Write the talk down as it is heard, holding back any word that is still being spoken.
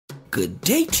Good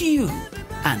day to you,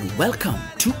 and welcome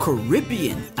to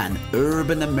Caribbean and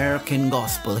Urban American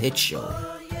Gospel Hit Show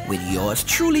with yours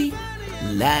truly,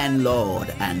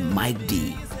 Landlord and Mike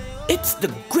D. It's the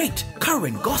great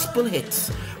current gospel hits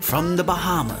from the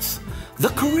Bahamas, the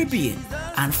Caribbean,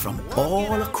 and from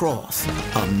all across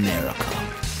America.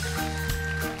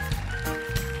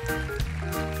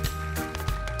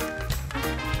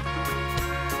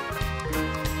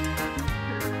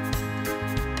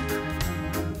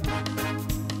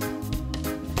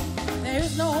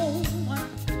 There's no one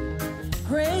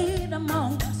great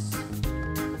among us.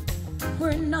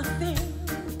 We're nothing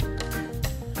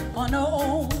on our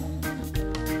own.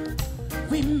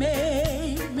 We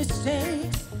make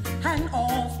mistakes and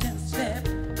often slip.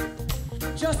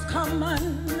 Just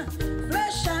common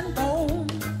flesh and bone.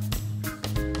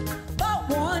 But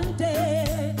one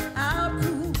day I'll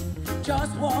prove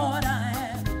just what I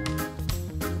am.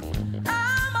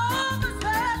 I'm of a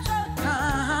special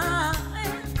kind.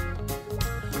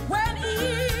 When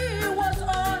he was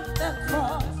on the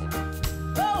cross,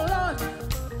 oh Lord,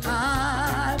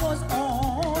 I was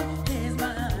on his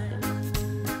mind.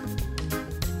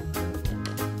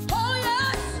 Oh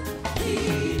yes, he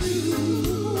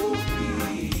knew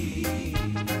me.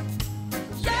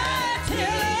 Yes, he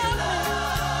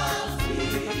loves me.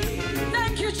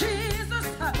 Thank you, Jesus.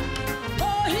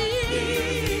 For he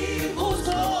whose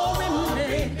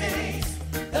glory makes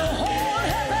the whole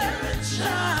heaven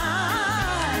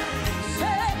shine.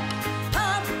 Say,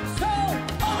 I'm so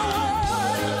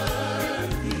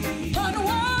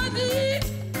unworthy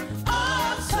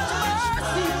of such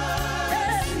mercy.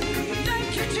 Thank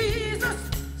you, Jesus.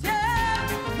 Yeah,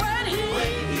 when he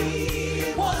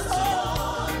was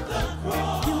on the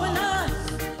cross, you and I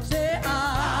say, I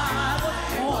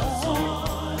was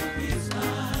on his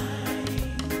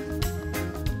mind.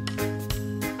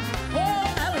 Oh,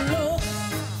 that look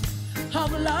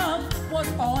of love was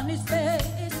on his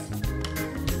face,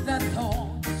 the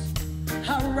thorns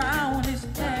around his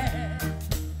head,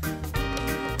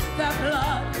 the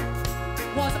blood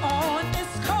was on his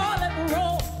scarlet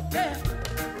robe, yeah.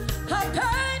 A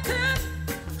painted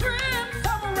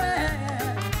crimson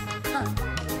red.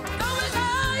 Though his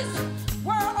eyes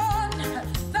were on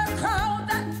the crowd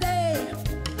that day,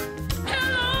 he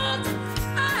looked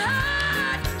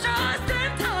ahead just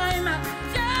in time.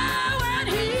 Yeah, when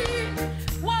he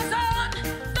was on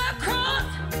the cross,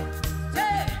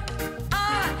 yeah, I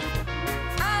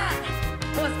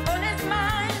was on his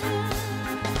mind.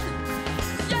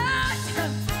 Yes,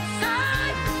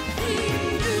 say he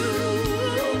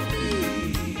knew me.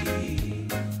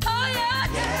 Oh yeah,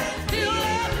 he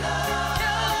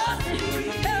loved me.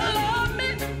 He loved me.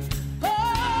 Oh,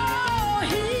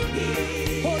 he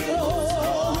was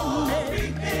glory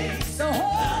makes the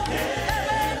whole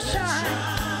heaven shine.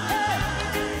 Hey,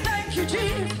 thank you,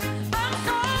 Jesus. I'm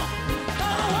so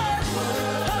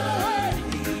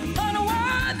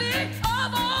unworthy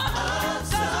of all the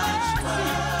mercy.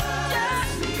 Yes,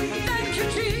 thank you,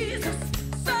 Jesus.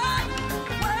 Say,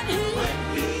 when he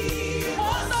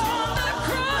was on the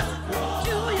cross,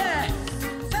 you, yeah,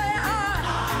 say, I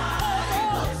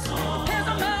was on his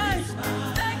mind.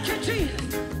 Thank you,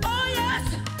 Jesus. Oh yes,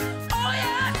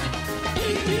 he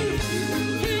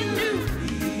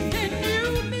knew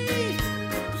me.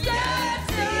 Yes,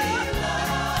 he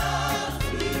loved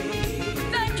me.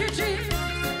 Thank you, Jesus.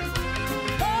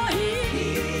 Oh, he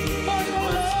was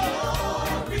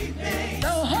glory makes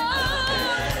the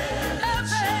whole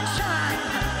heaven shine.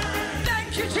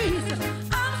 Thank you, Jesus.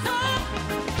 I'm so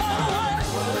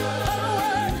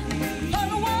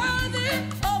unworthy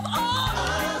of all the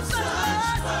mercy.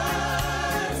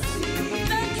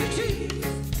 Thank you,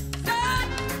 Jesus. That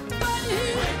when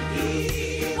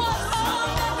he was on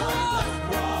the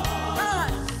cross, I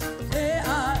say I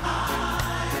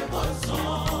was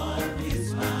on his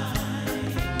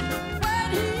mind.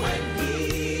 When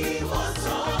he was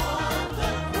on the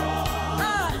cross, I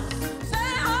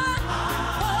say I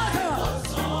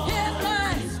was on his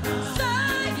mind.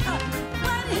 Say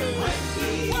when he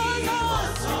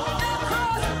was on the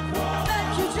cross,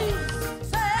 thank you, Jesus.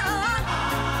 Say I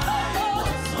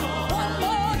was one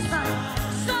more time.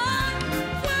 Say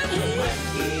when he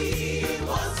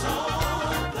was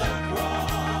on the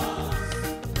cross,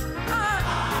 I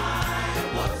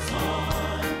was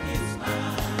on his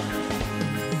mind.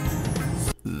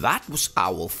 That was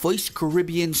our first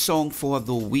Caribbean song for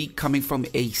the week, coming from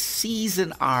a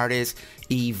seasoned artist,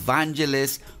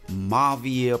 evangelist,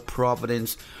 Marvia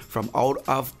Providence, from out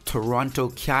of Toronto,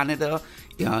 Canada.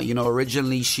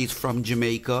 Originally she's from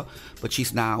Jamaica, but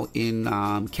she's now in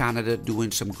Canada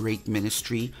doing some great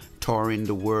ministry, touring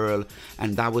the world.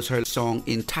 And that was her song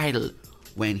entitled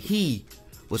when he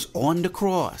was on the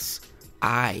cross,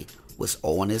 I was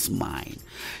on his mind.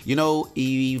 You know,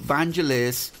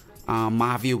 Evangelist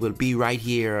Mavia will be right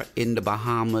here in the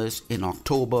Bahamas in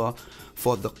October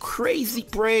for the Crazy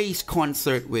Praise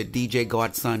concert with DJ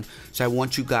Godson. So I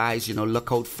want you guys,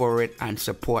 look out for it and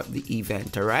support the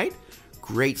event, all right?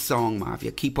 Great song,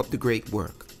 Mavia. Keep up the great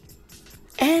work.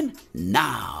 And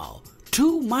now,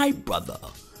 to my brother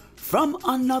from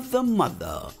another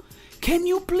mother, can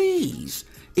you please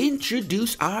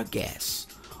introduce our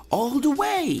guest all the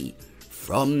way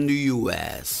from the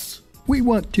U.S.? We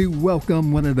want to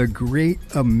welcome one of the great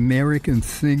American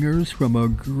singers from a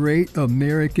great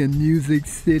American music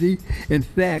city. In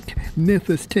fact,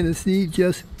 Memphis, Tennessee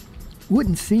just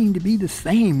wouldn't seem to be the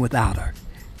same without her.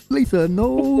 Lisa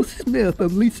Knowles Smith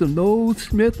of Lisa Knowles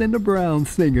Smith and the Brown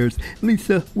Singers.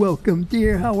 Lisa, welcome,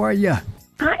 dear. How are you?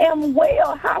 I am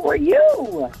well. How are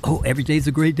you? Oh, every day's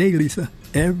a great day, Lisa.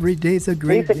 Every day's a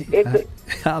great day.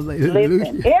 Hallelujah.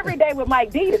 Listen, every day with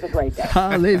Mike D is a great day.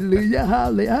 Hallelujah.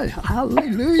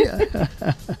 Hallelujah.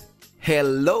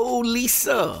 Hello,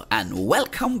 Lisa, and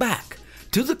welcome back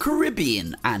to the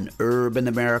Caribbean and Urban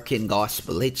American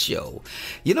Gospel Hit Show.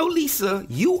 You know, Lisa,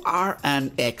 you are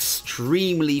an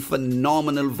extremely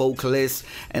phenomenal vocalist,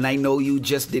 and I know you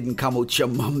just didn't come out your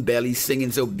mum belly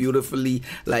singing so beautifully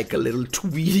like a little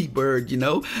Tweety bird,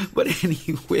 But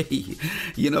anyway,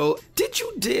 did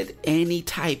you did any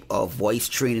type of voice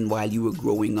training while you were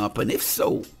growing up? And if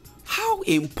so, how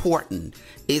important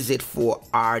is it for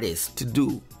artists to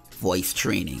do voice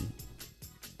training?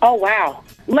 Oh, wow.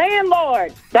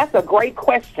 Landlord, that's a great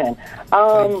question.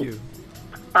 Thank you.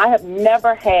 I have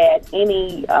never had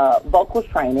any vocal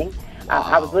training. Wow.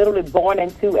 I was literally born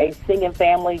into a singing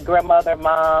family, grandmother,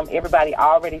 mom, everybody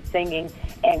already singing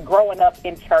and growing up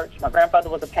in church. My grandfather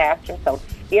was a pastor, so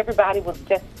everybody was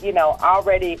just,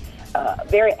 already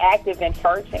very active in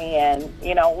church. And,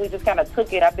 we just kind of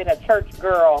took it. I've been a church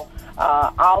girl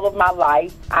all of my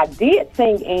life. I did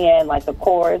sing in like the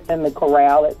chorus and the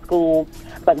chorale at school,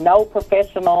 but no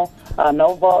professional,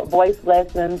 no voice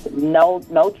lessons,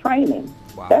 no training.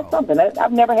 Wow. That's something.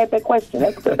 I've never had that question.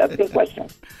 That's good. That's a good question.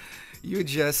 You're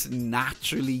just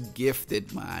naturally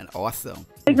gifted, man. Awesome.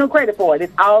 Take no credit for it.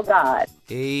 It's all God.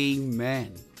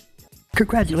 Amen.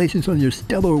 Congratulations on your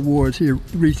Stellar Awards here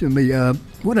recently.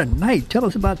 What a night. Tell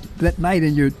us about that night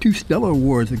and your 2 Stellar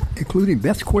Awards, including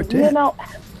Best Quartet.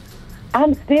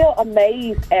 I'm still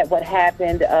amazed at what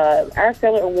happened. Our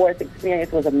Stellar Awards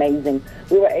experience was amazing.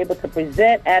 We were able to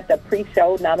present at the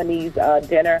pre-show nominees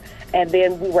dinner, and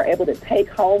then we were able to take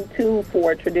home 2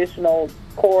 for traditional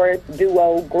chorus,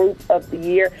 duo, group of the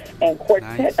year, and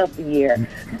quartet of the year.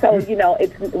 So,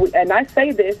 it's, and I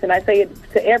say this, and I say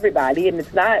it to everybody, and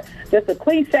it's not just a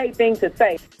cliche thing to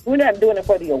say. We're not doing it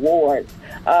for the awards,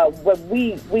 but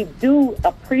we do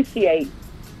appreciate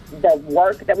the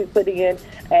work that we put in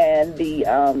and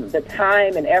the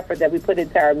time and effort that we put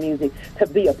into our music to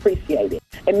be appreciated.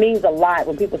 It means a lot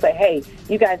when people say, hey,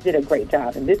 you guys did a great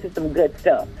job and this is some good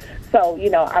stuff. So,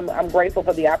 I'm grateful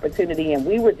for the opportunity, and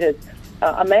we were just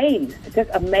amazed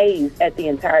at the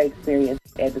entire experience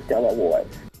at the Stellar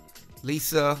Awards.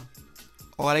 Lisa,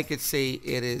 all I could say,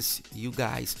 it is you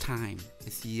guys' time.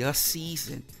 It's your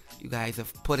season. You guys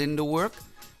have put in the work,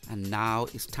 and now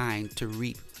it's time to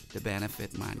reap the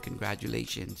benefit, man.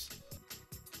 Congratulations.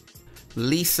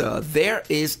 Lisa, there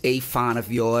is a fan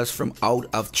of yours from out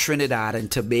of Trinidad and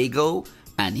Tobago,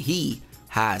 and he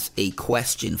has a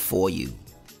question for you.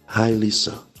 Hi,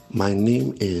 Lisa. My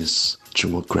name is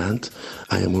Jumo Grant.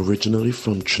 I am originally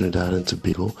from Trinidad and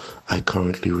Tobago. I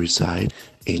currently reside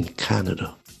in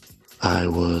Canada. I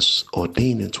was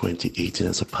ordained in 2018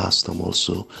 as a pastor. I'm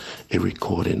also a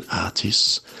recording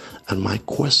artist. And my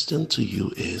question to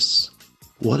you is,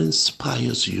 what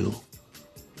inspires you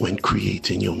when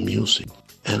creating your music?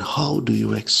 And how do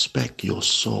you expect your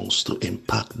songs to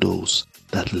impact those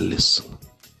that listen?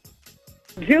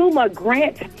 Juma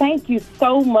Grant, thank you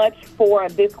so much for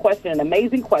this question, an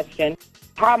amazing question.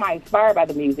 How am I inspired by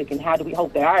the music, and how do we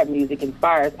hope that our music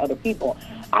inspires other people?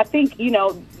 I think,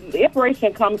 the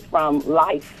inspiration comes from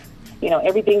life.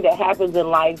 Everything that happens in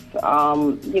life,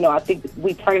 I think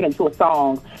we turn it into a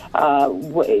song.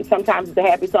 Sometimes it's a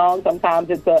happy song, sometimes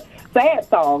it's a sad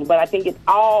song, but I think it's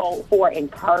all for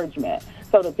encouragement.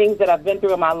 So the things that I've been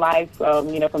through in my life,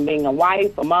 from being a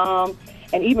wife, a mom,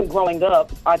 and even growing up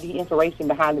are the inspiration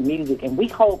behind the music. And we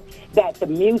hope that the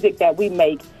music that we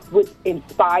make would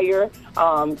inspire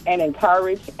and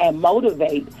encourage and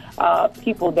motivate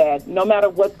people that no matter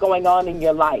what's going on in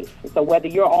your life, so whether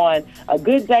you're on a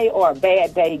good day or a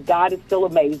bad day, God is still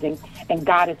amazing and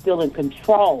God is still in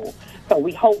control. So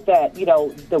we hope that,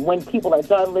 when people are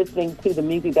done listening to the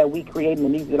music that we create and the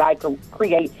music that I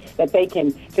create, that they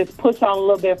can just push on a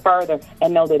little bit further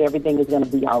and know that everything is going to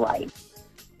be all right.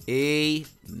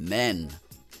 Amen.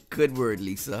 Good word,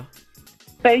 Lisa.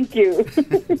 Thank you.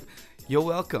 You're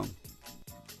welcome.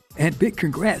 And big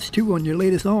congrats, too, on your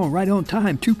latest song, Right on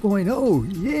Time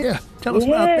 2.0. Yeah. Tell us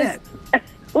about that.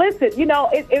 Listen,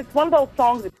 it's one of those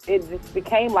songs that it just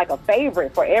became like a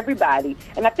favorite for everybody.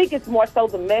 And I think it's more so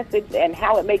the message and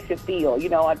how it makes you feel. We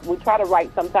try to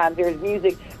write sometimes there's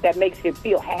music that makes you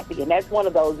feel happy. And that's one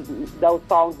of those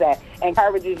songs that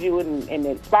encourages you and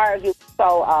inspires you.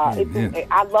 So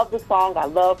I love the song. I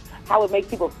love how it makes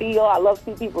people feel. I love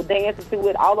seeing people dancing to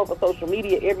it all over social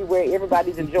media, everywhere.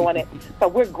 Everybody's enjoying it. So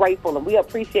we're grateful and we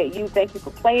appreciate you. Thank you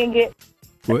for playing it.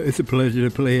 Well, it's a pleasure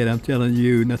to play it. I'm telling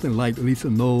you, nothing like Lisa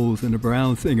Knowles and the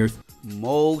Brown Singers.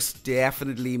 Most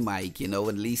definitely, Mike. And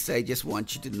Lisa, I just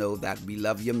want you to know that we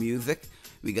love your music.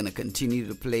 We're going to continue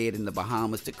to play it in the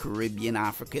Bahamas, the Caribbean,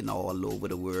 Africa, and all over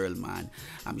the world, man.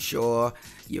 I'm sure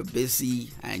you're busy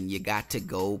and you got to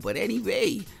go. But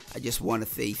anyway, I just want to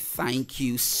say thank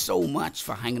you so much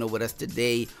for hanging out with us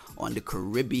today on the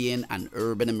Caribbean and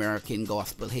Urban American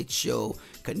Gospel Hit Show.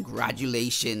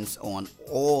 Congratulations on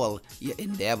all your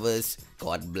endeavors.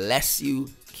 God bless you.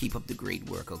 Keep up the great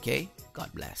work, okay? God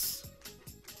bless.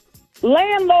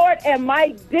 Landlord and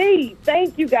Mike D,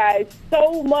 thank you guys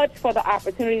so much for the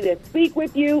opportunity to speak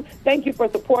with you. Thank you for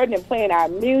supporting and playing our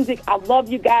music. I love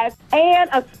you guys. And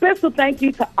a special thank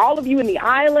you to all of you in the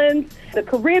islands, the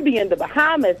Caribbean, the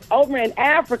Bahamas, over in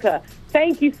Africa.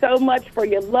 Thank you so much for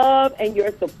your love and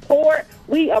your support.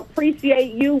 We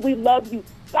appreciate you. We love you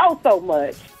so, so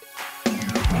much.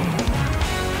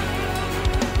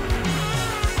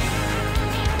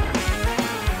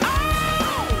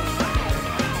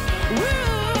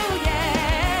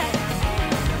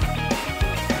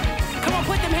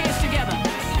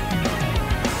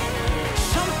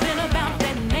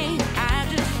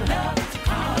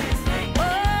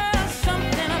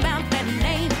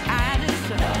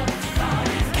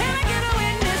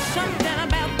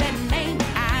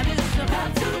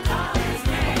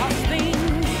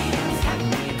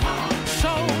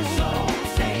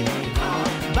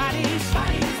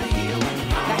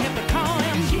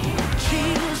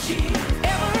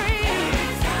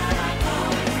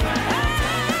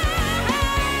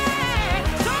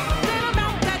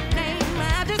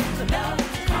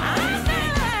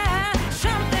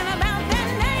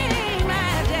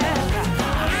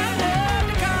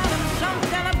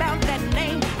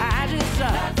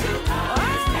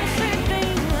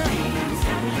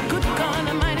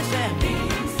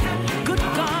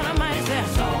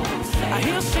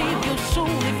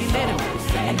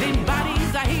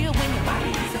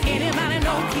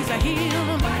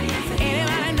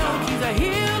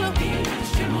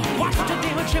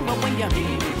 Tremble when you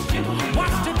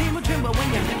watch the demon tremble when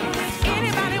you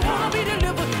anybody wanna be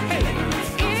delivered. Hey,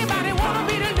 anybody wanna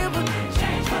be delivered.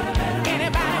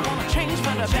 Anybody wanna change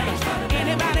for the better.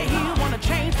 Anybody here wanna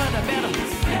change for the better.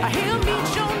 He'll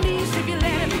meet your needs if you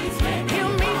let him.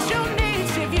 He'll meet your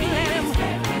needs if you let him.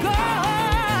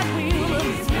 God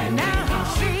will. Now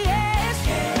see yes,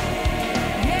 yeah,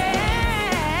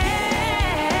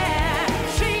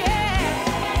 see yes.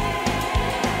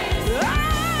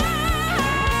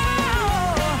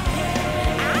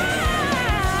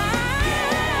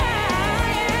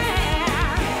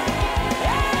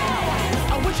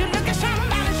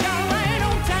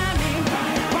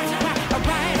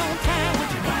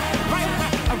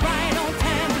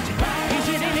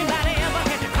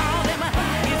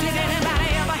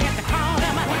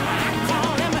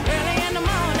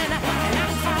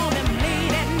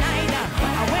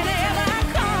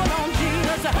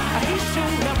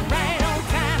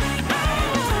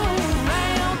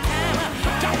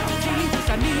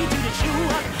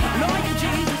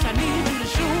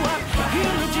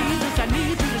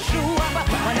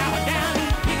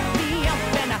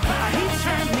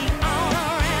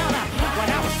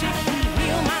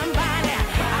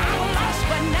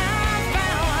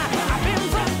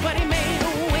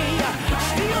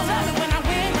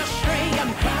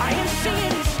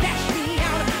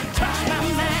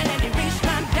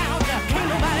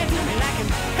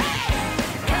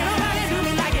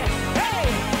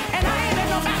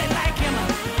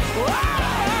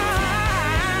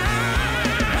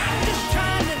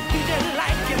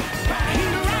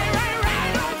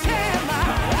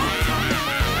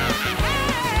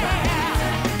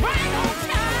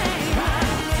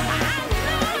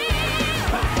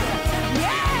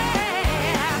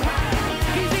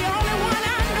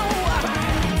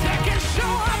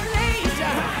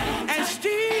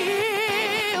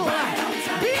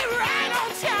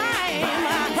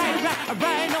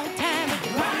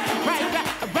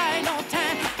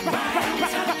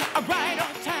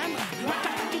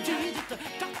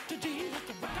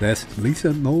 That's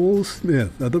Lisa Noel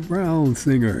Smith of the Brown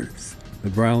Singers. The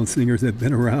Brown Singers have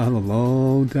been around a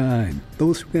long time.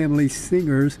 Those family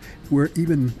singers were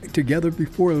even together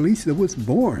before Lisa was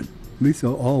born. Lisa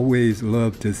always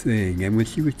loved to sing, and when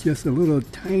she was just a little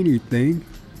tiny thing,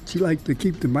 she liked to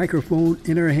keep the microphone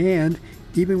in her hand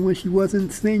even when she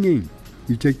wasn't singing.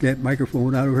 You take that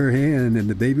microphone out of her hand and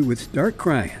the baby would start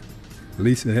crying.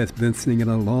 Lisa has been singing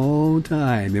a long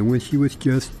time, and when she was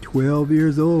just 12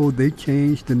 years old, they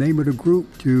changed the name of the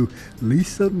group to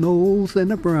Lisa Knowles and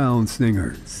the Brown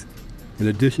Singers. In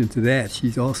addition to that,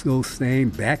 she's also sang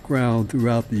background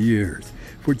throughout the years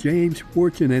for James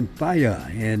Fortune and Faya,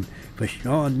 and for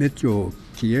Sean Mitchell,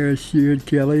 Kiera Sheard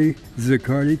Kelly,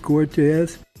 Zacardi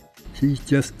Cortez. She's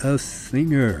just a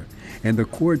singer. And the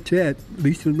quartet,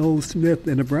 Lisa Noel Smith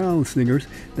and the Brown Singers,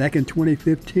 back in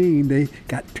 2015, they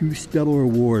got 2 Stellar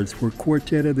Awards for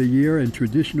Quartet of the Year and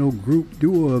Traditional Group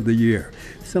Duo of the Year,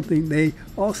 something they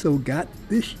also got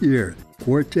this year,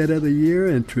 Quartet of the Year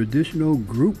and Traditional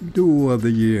Group Duo of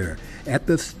the Year at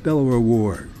the Stellar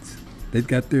Awards. They've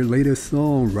got their latest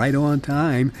song, Right on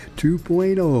Time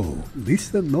 2.0,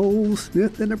 Lisa Noel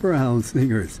Smith and the Brown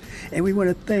Singers. And we want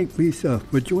to thank Lisa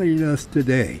for joining us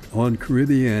today on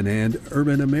Caribbean and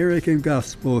Urban American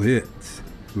Gospel Hits.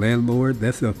 Landlord,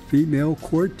 that's a female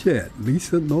quartet,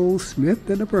 Lisa Noel Smith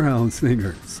and the Brown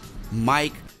Singers.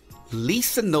 Mike,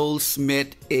 Lisa Noel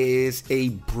Smith is a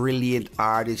brilliant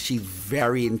artist. She's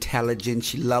very intelligent.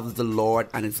 She loves the Lord,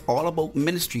 and it's all about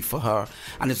ministry for her.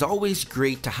 And it's always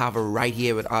great to have her right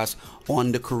here with us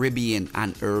on the Caribbean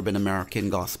and Urban American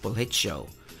Gospel Hit Show.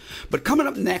 But coming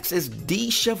up next is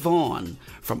Desha Vaughn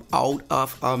from Out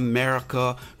of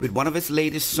America with one of his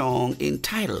latest songs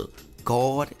entitled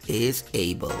God is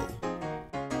Able.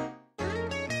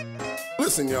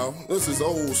 Listen, y'all, this is an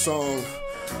old song.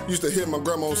 Used to hear my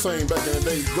grandma sing back in the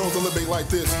day. Goes a little bit like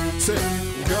this. Say,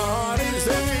 God is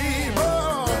able.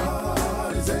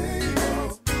 God is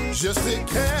able. Just to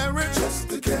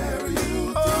carry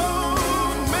you.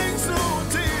 Oh, makes no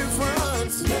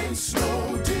difference. Makes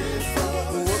no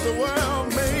difference. What the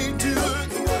world may do.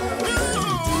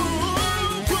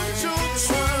 Put your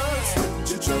trust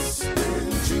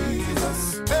in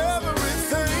Jesus.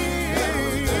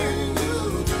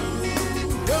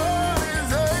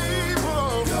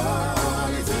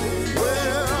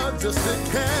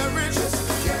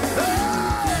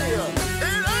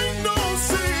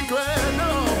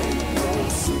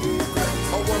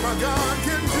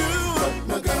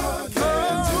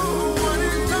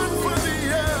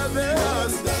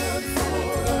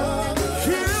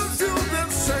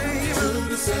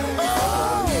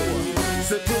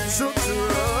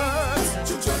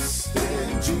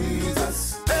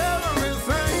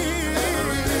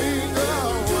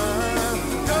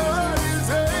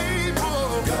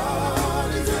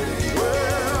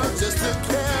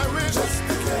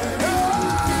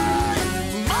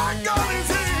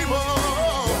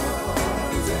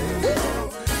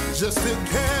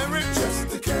 Just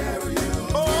to carry you.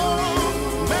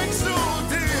 Oh, makes no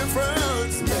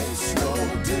difference. Makes no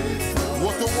difference.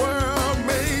 What the world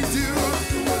may do.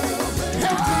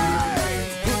 Hey,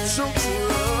 put your trust in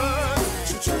Jesus.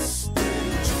 Everything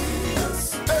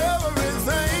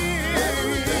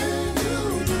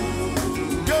you do.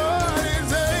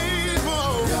 God is able.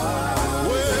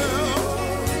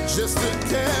 Well, just to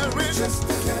carry.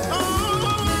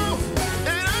 Oh,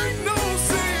 it ain't no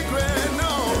secret,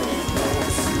 no.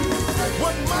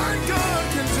 What my God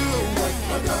can do.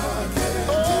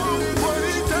 Oh, what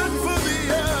He done for the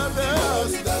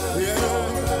others. Yeah.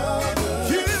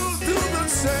 He'll do the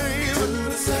same.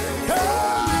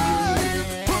 Hey,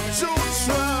 put your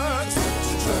trust.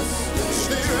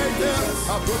 Stay right there.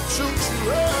 I put your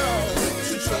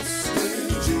trust in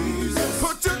Jesus.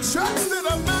 Put your trust in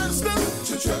the Master. Put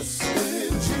your trust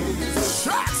in Jesus.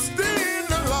 Trust in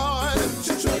the Lord. Put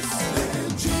your trust in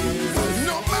Jesus.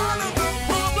 No matter the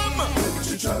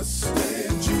trust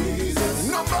in Jesus.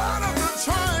 No matter the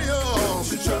trial,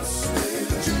 trust in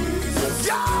Jesus.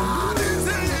 God is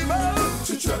able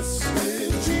to trust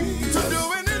in Jesus. To do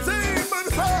anything but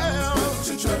fail.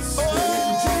 To trust in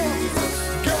Jesus.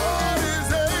 God is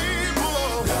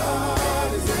able. God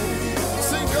is able.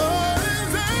 Say God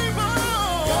is able.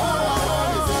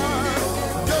 God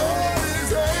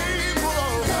is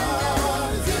able. God is able.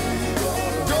 God is able.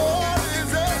 God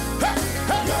is able.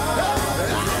 God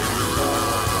is able.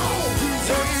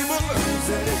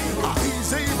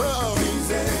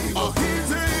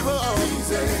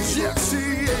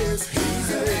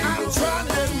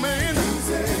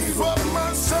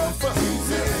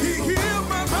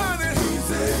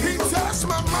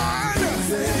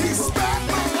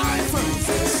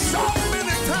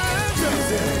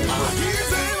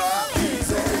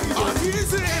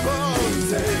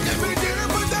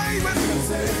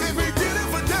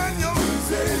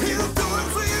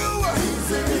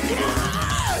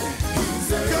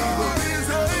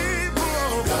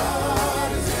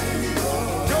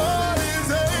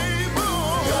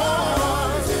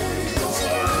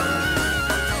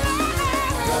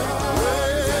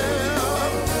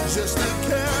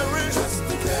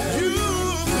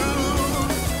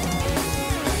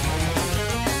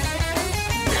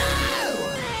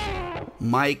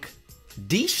 Mike,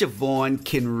 D. Siobhan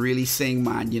can really sing,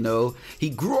 man, you know. He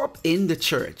grew up in the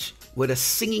church with a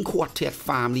singing quartet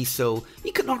family, so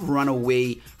he could not run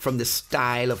away from the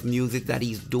style of music that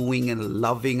he's doing and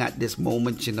loving at this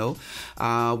moment, you know.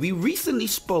 We recently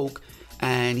spoke,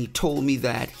 and he told me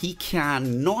that he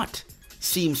cannot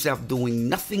see himself doing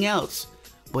nothing else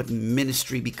but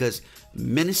ministry, because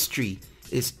ministry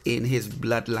is in his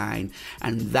bloodline.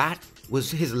 And that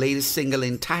was his latest single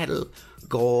entitled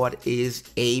God is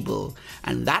Able.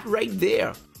 And that right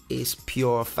there is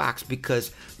pure facts,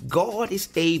 because God is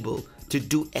able to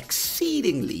do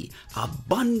exceedingly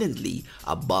abundantly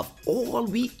above all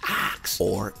we ask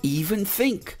or even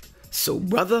think. So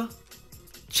brother,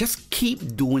 just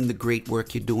keep doing the great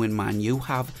work you're doing, man. You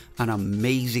have an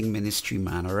amazing ministry,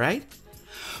 man, all right?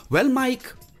 Well,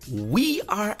 Mike, we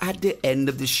are at the end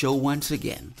of the show once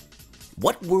again.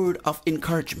 What word of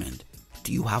encouragement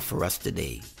do you have for us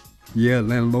today? Yeah,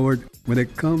 landlord, when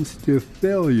it comes to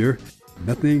failure,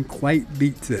 nothing quite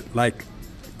beats it like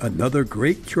another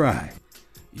great try.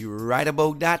 You're right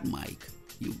about that, Mike.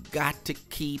 You got to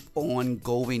keep on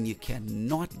going. You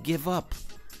cannot give up.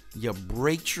 Your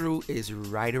breakthrough is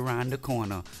right around the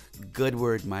corner. Good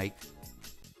word, Mike.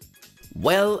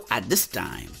 Well, at this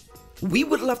time, we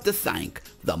would love to thank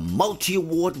the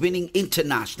multi-award winning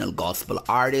international gospel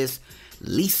artist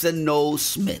Lisa Noel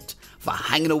Smith for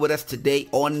hanging out with us today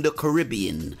on the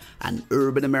Caribbean and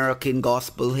Urban American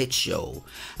Gospel Hit Show.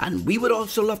 And we would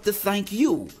also love to thank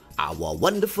you, our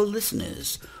wonderful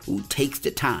listeners, who takes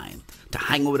the time to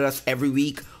hang out with us every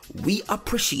week. We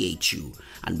appreciate you,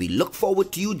 and we look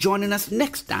forward to you joining us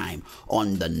next time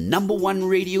on the #1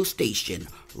 radio station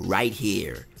right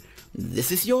here.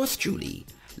 This is yours truly,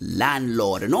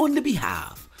 Landlord, and on the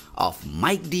behalf of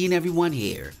Mike D and everyone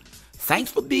here, thanks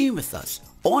for being with us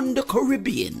on the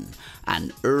Caribbean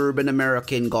and Urban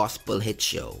American Gospel Hit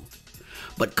Show.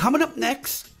 But coming up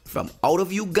next, from out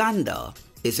of Uganda,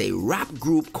 is a rap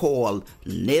group called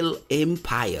Nil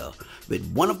Empire with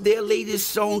one of their latest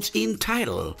songs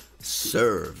entitled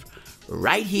Serve,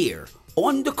 right here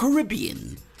on the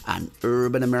Caribbean and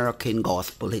Urban American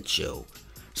Gospel Hit Show.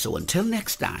 So until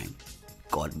next time,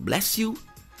 God bless you,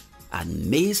 and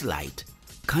may His light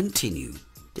continue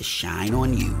to shine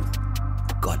on you.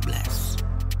 God bless.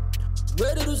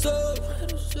 Ready to serve.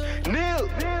 Neil.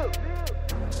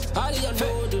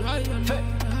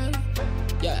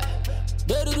 Yeah.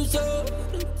 Ready to serve.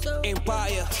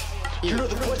 Empire. You know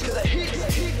the voice cause I hit.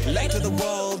 Light of the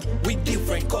world, we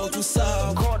different, called to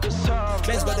serve.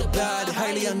 Blessed by the blood,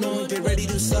 highly anointed, ready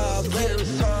to serve.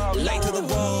 Light of the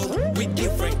world, we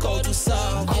different, called to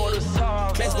serve.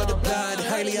 Blessed by the blood,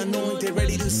 highly anointed,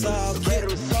 ready to serve.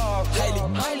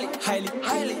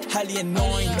 Highly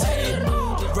anointed.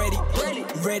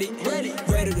 Ready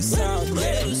to serve.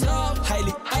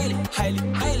 Highly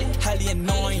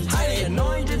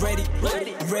anointed.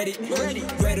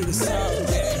 Ready to serve.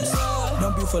 No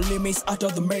beautiful limits out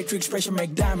of the matrix, pressure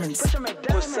make diamonds.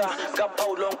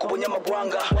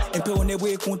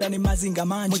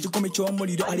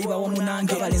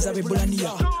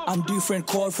 I'm different,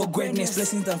 called for greatness,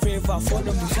 blessings and favor.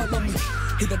 Follow me.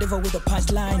 Hit the devil with a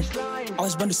punchline. I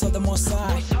was born to serve the Most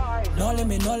High. No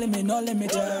limit.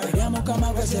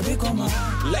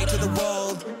 Light to the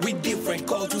world, we different,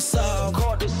 called to serve.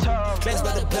 Blessed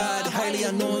by the blood, highly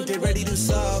anointed, ready to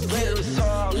serve.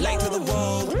 Light to the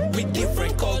world, we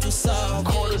different, called to serve.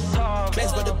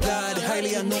 Blessed by the blood,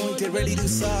 highly anointed, ready to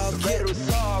serve. Highly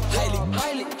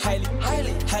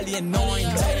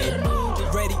anointed.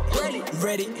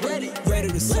 Ready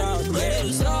to serve.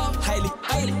 Highly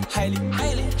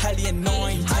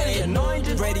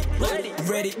anointed.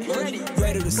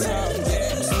 Ready to serve.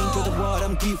 Into the world,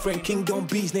 I'm different. Kingdom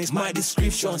business, my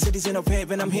description. Citizen of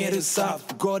heaven, I'm here to serve.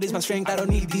 God is my strength, I don't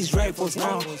need these rifles.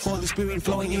 Holy Spirit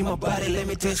flowing in my body, let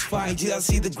me testify. Jesus,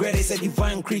 see the greatest, a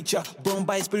divine creature. Born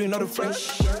by Spirit, not a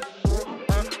flesh.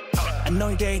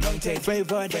 Anointed,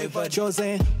 favored,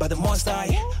 chosen by the Most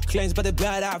High. Cleansed by the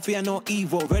blood, I fear no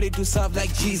evil. Ready to serve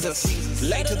like Jesus.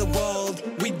 Light to the world,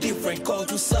 we different, called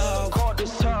to serve.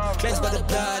 Cleansed by the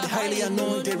blood, highly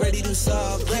anointed, ready to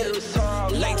serve.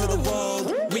 Light to the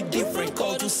world, we different,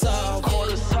 called to serve.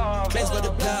 Cleansed by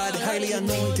the blood, highly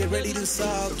anointed, ready to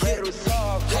serve. Highly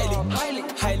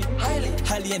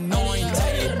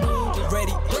anointed.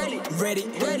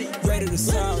 Ready to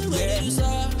serve.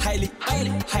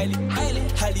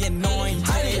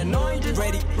 Highly anointed.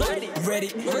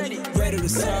 Ready to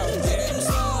serve.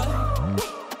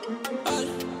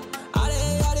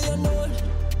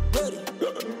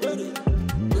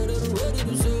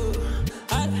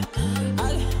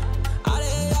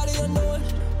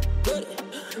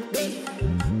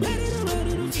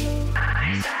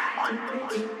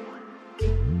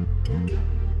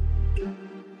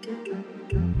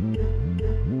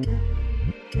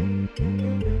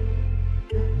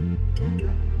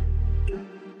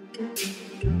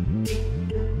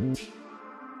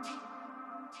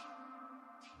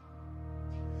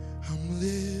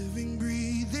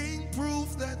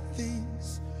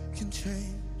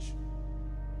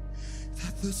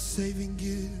 The saving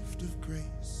gift of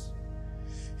grace,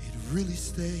 it really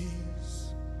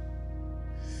stays.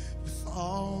 With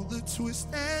all the twists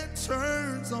and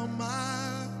turns on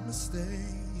my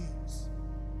mistakes,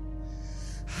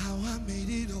 how I made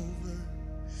it over,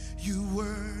 you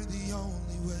were the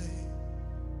only way.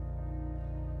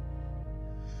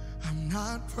 I'm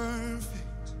not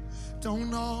perfect,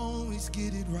 don't always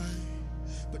get it right,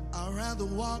 but I'd rather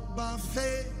walk by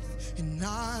faith and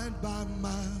not by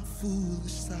my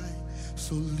foolish sight.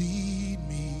 So lead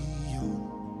me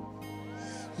on,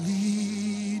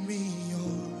 lead me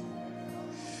on,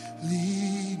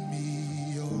 lead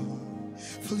me on,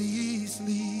 please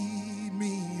lead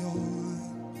me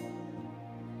on.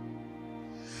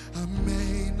 I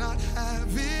may not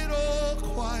have it all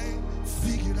quite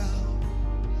figured out,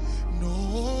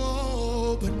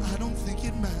 no, but I don't think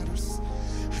it matters.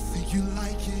 I think you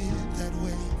like it that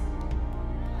way.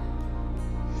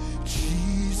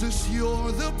 Jesus,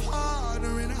 you're the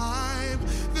potter and I'm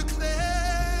the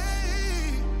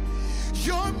clay.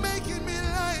 You're making me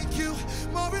like you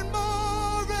more and more.